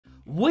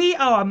We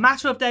are a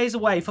matter of days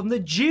away from the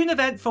June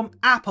event from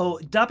Apple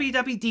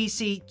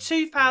WWDC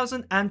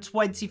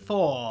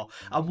 2024.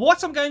 And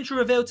what I'm going to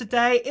reveal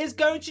today is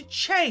going to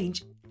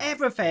change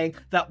everything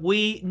that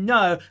we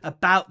know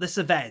about this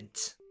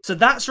event. So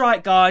that's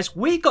right guys,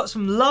 we got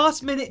some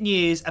last minute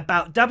news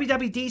about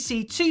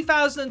WWDC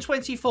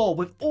 2024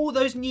 with all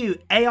those new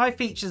AI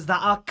features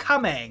that are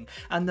coming.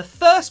 And the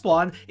first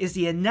one is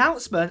the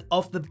announcement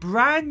of the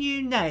brand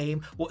new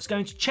name, what's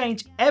going to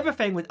change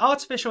everything with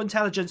artificial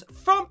intelligence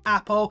from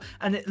Apple.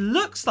 And it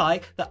looks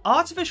like that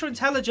artificial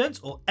intelligence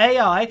or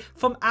AI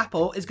from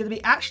Apple is going to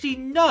be actually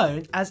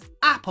known as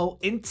Apple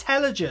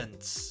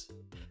Intelligence.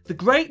 The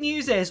great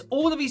news is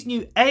all of these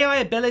new AI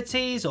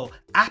abilities or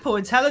Apple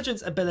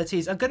Intelligence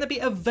abilities are going to be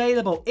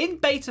available in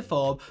beta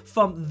form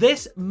from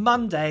this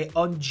Monday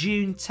on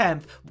June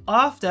 10th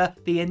after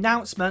the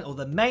announcement or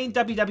the main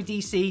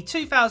WWDC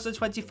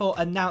 2024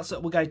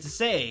 announcement we're going to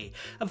see.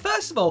 And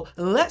first of all,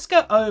 let's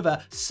go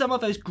over some of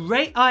those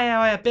great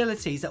AI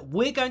abilities that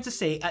we're going to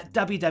see at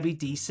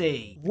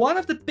WWDC. One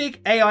of the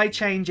big AI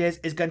changes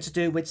is going to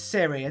do with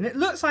Siri, and it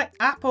looks like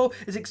Apple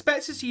is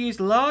expected to use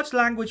large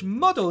language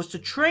models to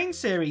train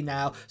Siri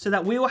now so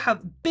that we will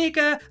have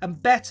bigger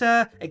and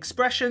better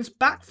expressions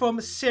back from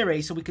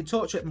Siri so we can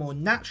talk to it more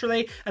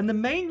naturally. And the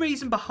main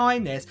reason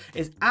behind this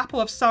is Apple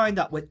have signed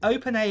up with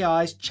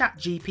OpenAI's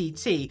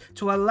ChatGPT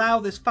to allow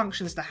these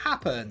functions to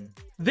happen.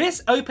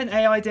 This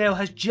OpenAI deal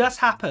has just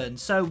happened,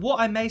 so what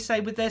I may say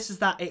with this is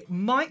that it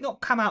might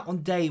not come out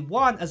on day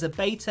one as a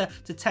beta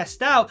to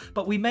test out,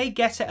 but we may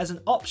get it as an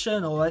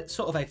option or a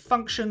sort of a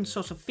function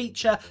sort of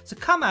feature to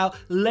come out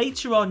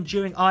later on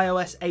during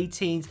iOS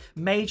 18's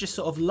major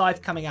sort of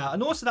life coming out.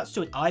 And also that's to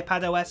with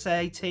iPadOS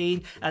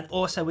 18 and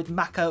also with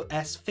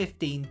macOS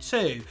 15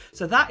 too.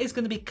 So that is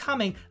going to be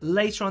coming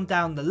later on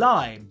down the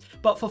line.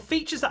 But for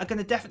features that are going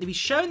to definitely be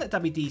shown at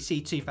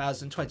WWDC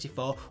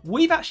 2024,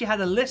 we've actually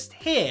had a list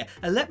here.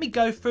 Let me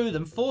go through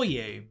them for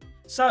you.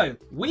 So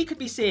we could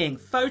be seeing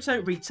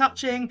photo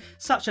retouching,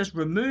 such as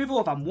removal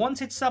of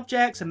unwanted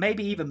subjects and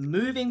maybe even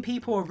moving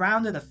people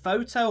around in a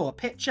photo or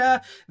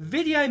picture.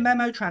 Video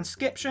memo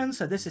transcription,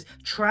 so this is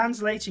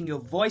translating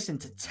your voice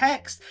into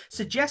text.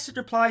 Suggested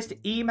replies to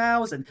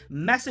emails and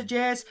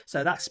messages,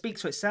 so that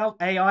speaks for itself.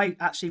 AI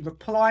actually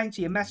replying to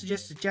your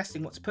messages,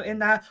 suggesting what to put in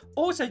there.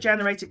 Also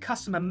generated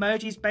custom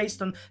emojis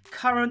based on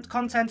current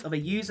content of a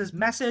user's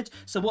message.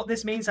 So what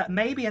this means that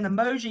maybe an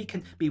emoji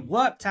can be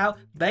worked out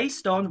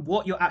based on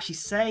what you're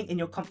actually saying in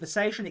your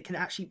conversation. It can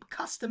actually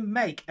custom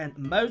make an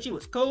emoji,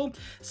 what's cool.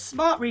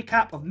 Smart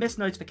recap of missed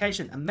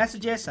notification and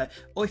messages, so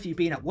or if you've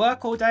been at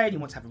work all day and you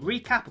want to have a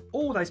recap of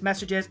all those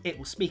messages, it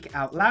will speak it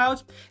out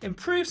loud.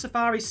 Improve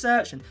Safari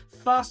search and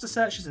faster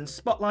searches in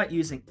Spotlight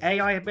using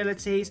AI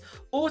abilities.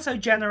 Auto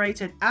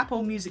generated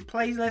Apple Music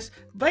playlist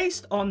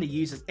based on the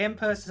user's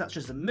inputs such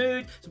as the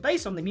mood, so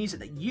based on the music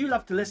that you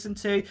love to listen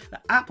to, the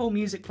Apple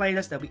Music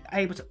playlist, they'll be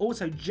able to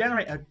also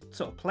generate a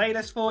sort of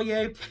playlist for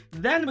you.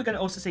 Then we're going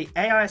to also see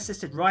AI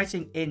assisted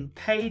writing in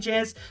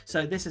Pages,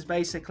 so this is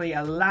basically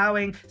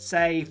allowing,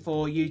 say,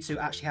 for you to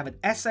actually have an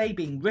essay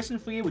being written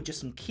for you with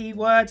just some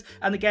keywords.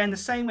 And again, the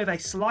same with a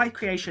slide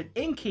creation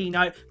in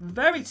Keynote,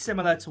 very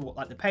similar to what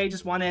like the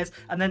Pages one is.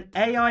 And then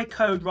AI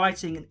code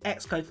writing and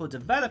Xcode for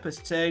developers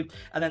too.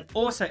 And then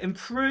also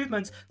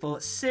improvements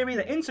for Siri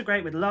that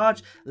integrate with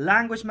large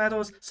language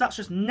models such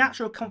as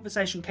natural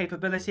conversation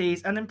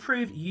capabilities and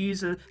improved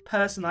user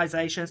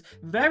personalizations,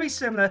 very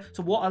similar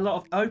to what a lot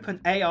of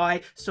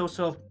OpenAI sort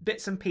of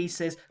bits and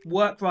pieces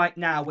work right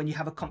now when you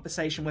have a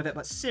conversation with it,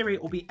 but Siri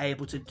will be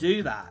able to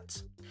do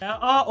that. There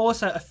are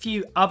also a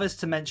few others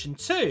to mention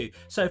too.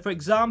 So for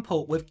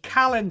example, with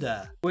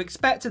Calendar, we're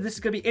expecting this is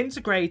going to be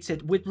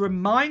integrated with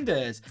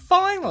reminders.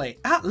 Finally,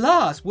 at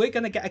last, we're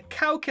going to get a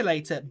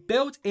calculator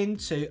built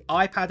into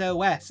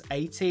iPadOS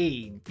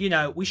 18. You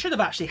know, we should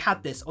have actually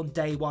had this on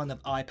day one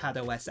of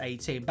iPadOS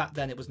 18. Back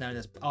then it was known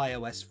as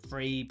iOS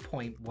 3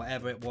 point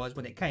whatever it was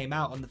when it came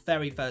out on the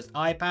very first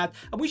iPad.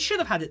 And we should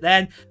have had it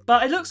then,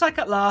 but it looks like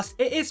at last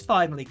it is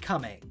finally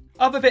coming.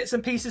 Other bits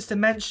and pieces to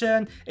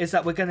mention is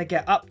that we're going to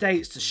get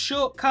updates to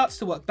shortcuts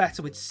to work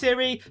better with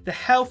Siri. The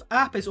Health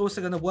app is also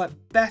going to work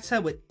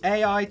better with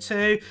AI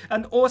too.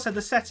 And also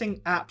the Setting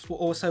apps will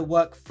also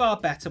work far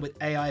better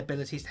with AI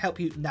abilities to help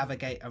you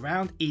navigate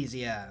around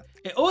easier.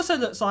 It also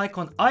looks like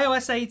on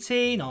iOS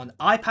 18, on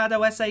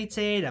iPadOS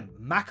 18 and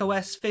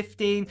macOS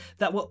 15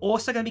 that we're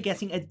also going to be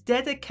getting a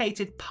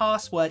dedicated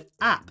password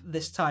app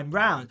this time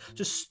round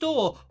to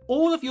store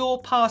all of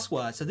your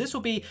passwords. So this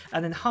will be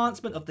an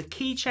enhancement of the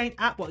keychain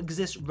app what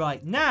exists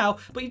right now,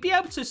 but you'd be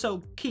able to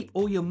sort of keep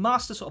all your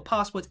master sort of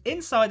passwords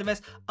inside of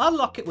this,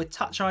 unlock it with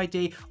Touch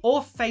ID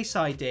or Face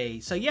ID.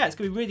 So yeah, it's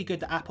going to be really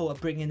good that Apple are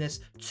bringing this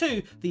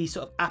to the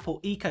sort of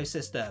Apple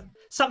ecosystem.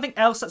 Something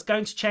else that's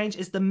going to change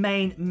is the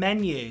main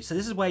menu. So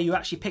this is where you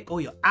actually pick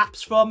all your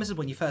apps from. This is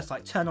when you first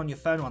like turn on your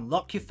phone or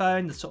unlock your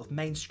phone, the sort of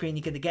main screen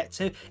you're going to get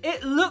to.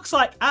 It looks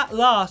like at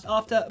last,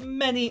 after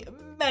many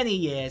many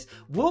years,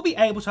 we'll be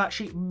able to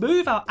actually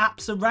move our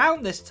apps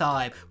around this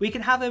time. We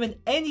can have them in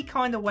any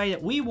kind of way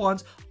that we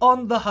want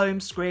on the home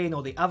screen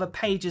or the other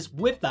pages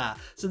with that.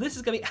 So this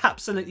is going to be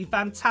absolutely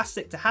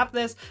fantastic to have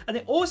this. And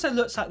it also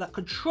looks like that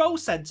control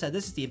center.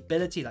 This is the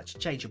ability to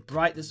change your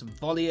brightness and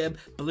volume,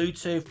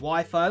 Bluetooth,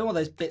 Wi-Fi, all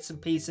those bits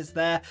and pieces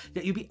there,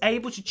 that you'll be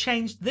able to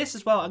change this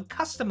as well and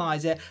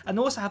customize it, and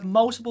also have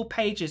multiple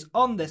pages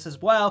on this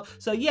as well.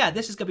 So yeah,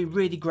 this is going to be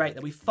really great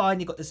that we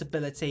finally got this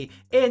ability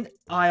in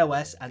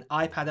iOS and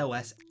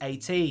iPadOS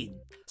 18.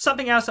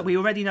 Something else that we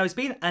already know has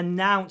been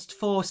announced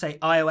for, say,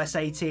 iOS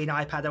 18,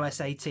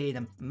 iPadOS 18,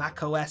 and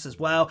macOS as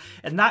well,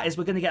 and that is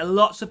we're going to get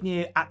lots of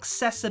new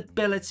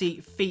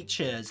accessibility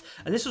features.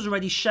 And this was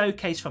already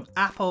showcased from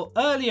Apple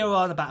earlier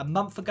on, about a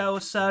month ago or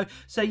so.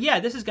 So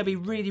yeah, this is going to be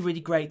really, really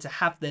great to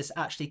have this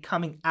actually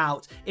coming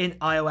out in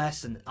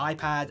iOS and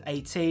iPad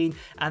 18,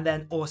 and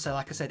then also,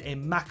 like I said,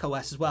 in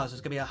macOS as well. So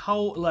there's going to be a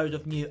whole load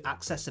of new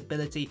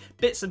accessibility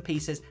bits and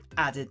pieces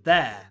added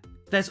there.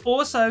 There's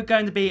also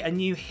going to be a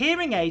new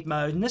hearing aid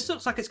mode, and this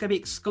looks like it's going to be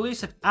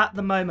exclusive at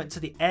the moment to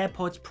the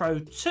AirPods Pro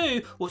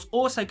 2, what's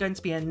also going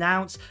to be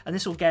announced, and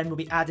this again will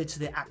be added to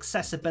the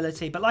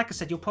accessibility. But like I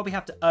said, you'll probably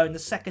have to own the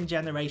second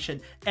generation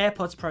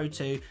AirPods Pro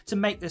 2 to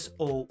make this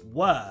all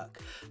work.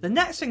 The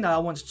next thing that I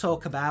want to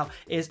talk about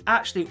is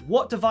actually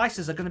what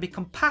devices are going to be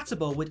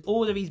compatible with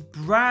all of these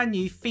brand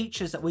new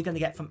features that we're going to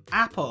get from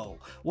Apple.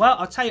 Well,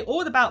 I'll tell you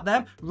all about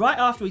them right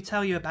after we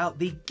tell you about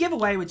the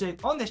giveaway we're doing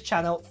on this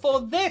channel for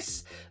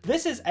this.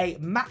 This is a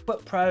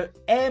MacBook Pro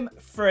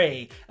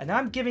M3, and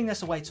I'm giving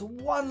this away to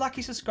one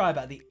lucky subscriber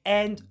at the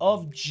end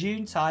of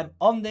June time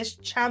on this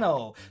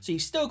channel. So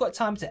you've still got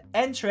time to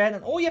enter in,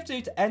 and all you have to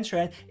do to enter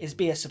in is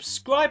be a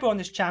subscriber on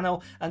this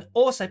channel, and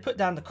also put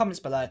down the comments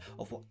below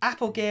of what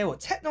Apple gear or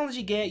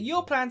technology gear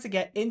you're planning to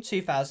get in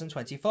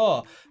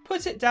 2024.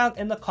 Put it down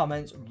in the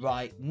comments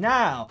right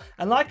now.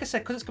 And like I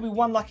said, because it's going to be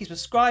one lucky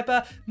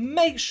subscriber,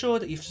 make sure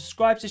that you've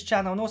subscribed to this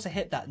channel and also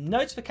hit that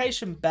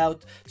notification bell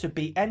to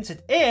be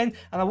entered in.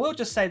 And I will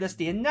just say this,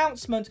 the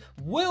announcement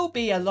will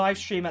be a live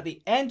stream at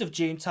the end of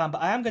June time,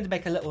 but I am going to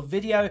make a little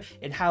video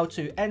in how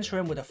to enter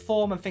in with a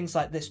form and things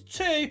like this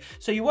too,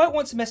 so you won't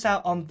want to miss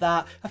out on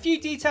that. A few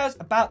details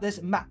about this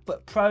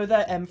MacBook Pro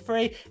there,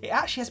 M3. It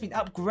actually has been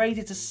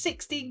upgraded to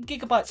 16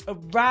 gigabytes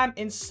of RAM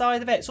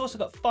inside of it. It's also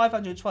got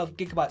 512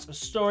 gigabytes of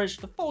storage,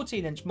 the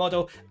 14-inch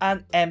model,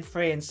 and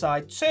M3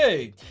 inside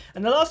too.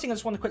 And the last thing I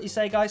just want to quickly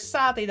say, guys,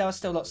 sadly there are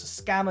still lots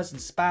of scammers and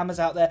spammers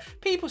out there,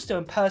 people still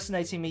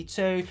impersonating me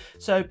too,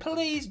 so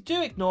please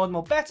do ignore them,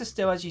 or better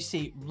still, as you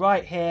see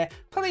right here,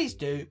 please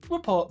do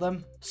report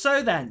them.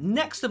 So then,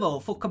 next of all,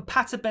 for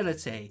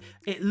compatibility,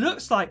 it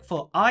looks like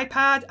for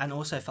iPad and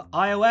also for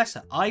iOS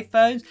or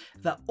iPhones,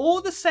 that all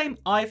the same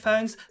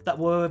iPhones that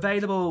were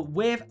available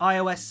with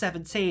iOS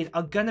 17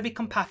 are going to be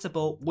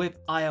compatible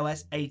with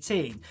iOS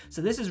 18.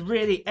 So this is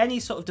really any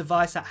sort of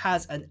device that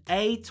has an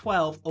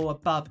A12 or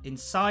above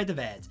inside of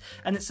it.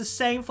 And it's the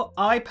same for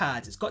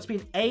iPads. It's got to be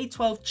an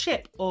A12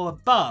 chip or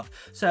above.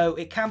 So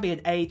it can be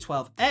an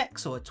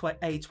A12X or a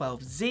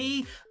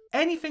A12Z,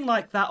 anything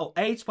like that, or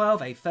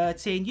A12,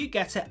 A13, you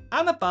get it,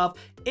 and above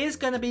is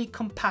going to be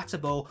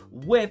compatible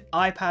with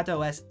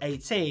iPadOS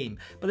 18.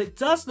 But it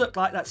does look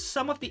like that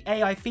some of the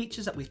AI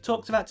features that we've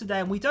talked about today,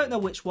 and we don't know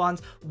which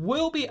ones,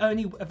 will be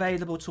only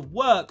available to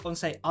work on,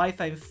 say,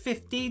 iPhone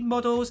 15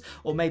 models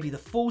or maybe the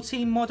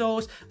 14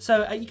 models.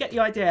 So you get the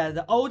idea.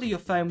 The older your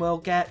phone will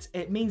get,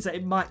 it means that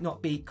it might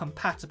not be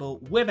compatible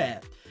with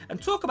it.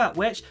 And talk about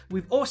which,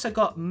 we've also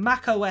got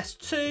macOS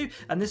 2,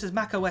 and this is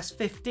macOS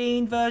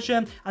 15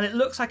 version, and it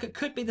looks like it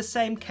could be the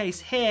same case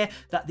here,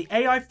 that the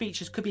AI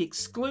features could be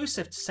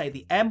exclusive to, say,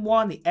 the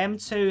M1, the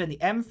M2, and the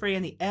M3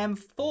 and the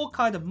M4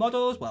 kind of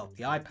models. Well,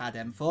 the iPad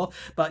M4,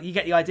 but you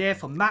get the idea,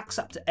 for Macs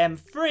up to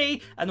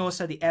M3, and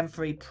also the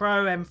M3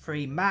 Pro,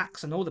 M3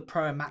 Max, and all the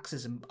Pro and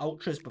Maxes and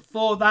Ultras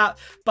before that.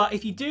 But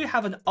if you do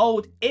have an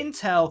old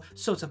Intel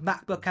sort of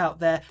MacBook out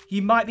there,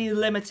 you might be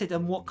limited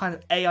on what kind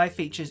of AI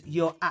features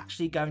you're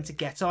actually going to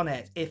get on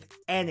it, if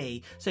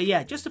any. So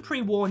yeah, just a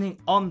pre-warning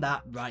on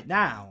that right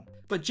now.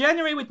 But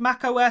generally with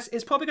macOS,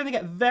 it's probably going to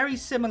get very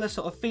similar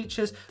sort of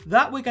features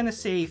that we're going to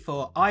see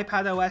for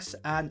iPadOS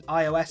and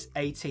iOS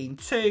 18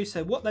 too.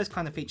 So what those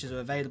kind of features are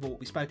available, what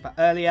we spoke about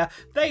earlier,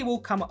 they will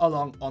come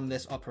along on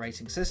this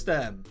operating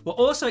system. We're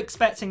also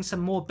expecting some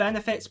more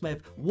benefits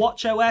with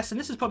watchOS, and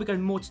this is probably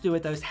going more to do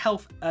with those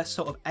health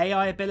sort of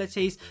AI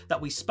abilities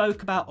that we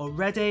spoke about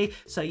already.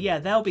 So yeah,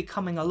 they'll be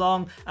coming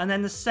along. And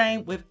then the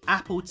same with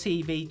Apple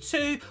TV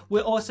 2.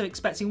 We're also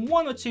expecting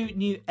 1 or 2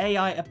 new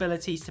AI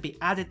abilities to be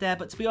added there,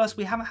 but to be honest,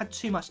 we haven't had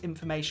too much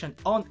information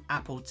on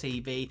Apple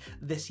TV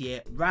this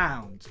year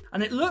round.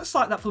 And it looks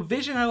like that for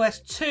Vision OS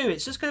 2,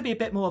 it's just going to be a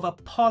bit more of a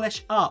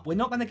polish up. We're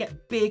not going to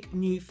get big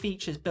new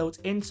features built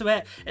into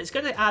it. It's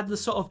going to add the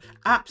sort of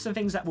apps and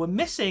things that were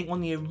missing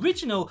on the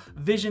original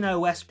Vision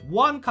OS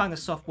 1 kind of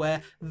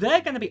software.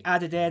 They're going to be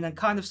added in, and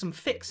kind of some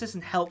fixes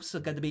and helps are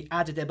going to be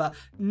added in, but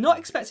not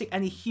expecting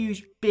any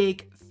huge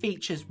big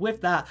features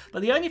with that.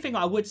 But the only thing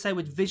I would say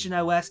with Vision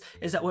OS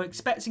is that we're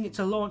expecting it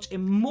to launch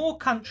in more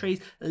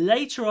countries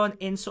later on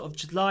in sort of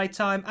July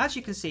time, as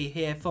you can see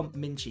here from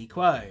Min Chi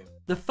Kuo.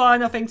 The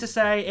final thing to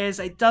say is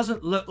it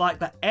doesn't look like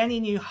that any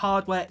new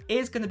hardware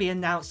is going to be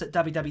announced at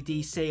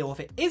WWDC, or if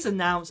it is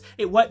announced,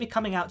 it won't be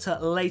coming out till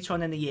later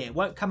on in the year. It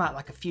won't come out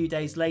like a few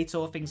days later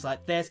or things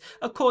like this,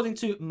 according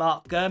to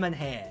Mark Gurman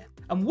here.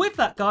 And with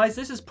that, guys,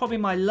 this is probably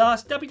my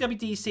last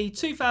WWDC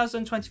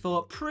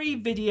 2024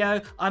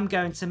 pre-video I'm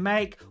going to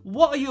make.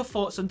 What are your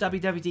thoughts on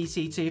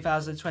WWDC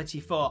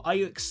 2024? Are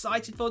you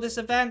excited for this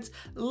event?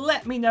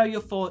 Let me know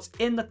your thoughts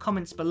in the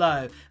comments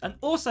below. And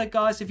also,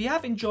 guys, if you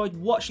have enjoyed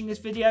watching this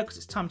video, because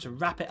it's time to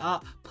wrap it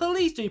up,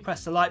 please do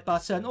press the like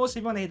button. Also,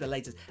 if you want to hear the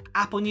latest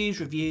Apple news,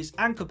 reviews,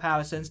 and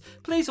comparisons,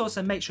 please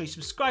also make sure you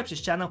subscribe to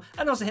this channel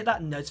and also hit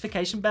that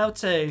notification bell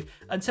too.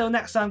 Until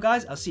next time,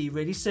 guys, I'll see you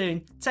really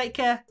soon. Take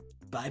care.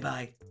 Bye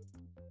bye.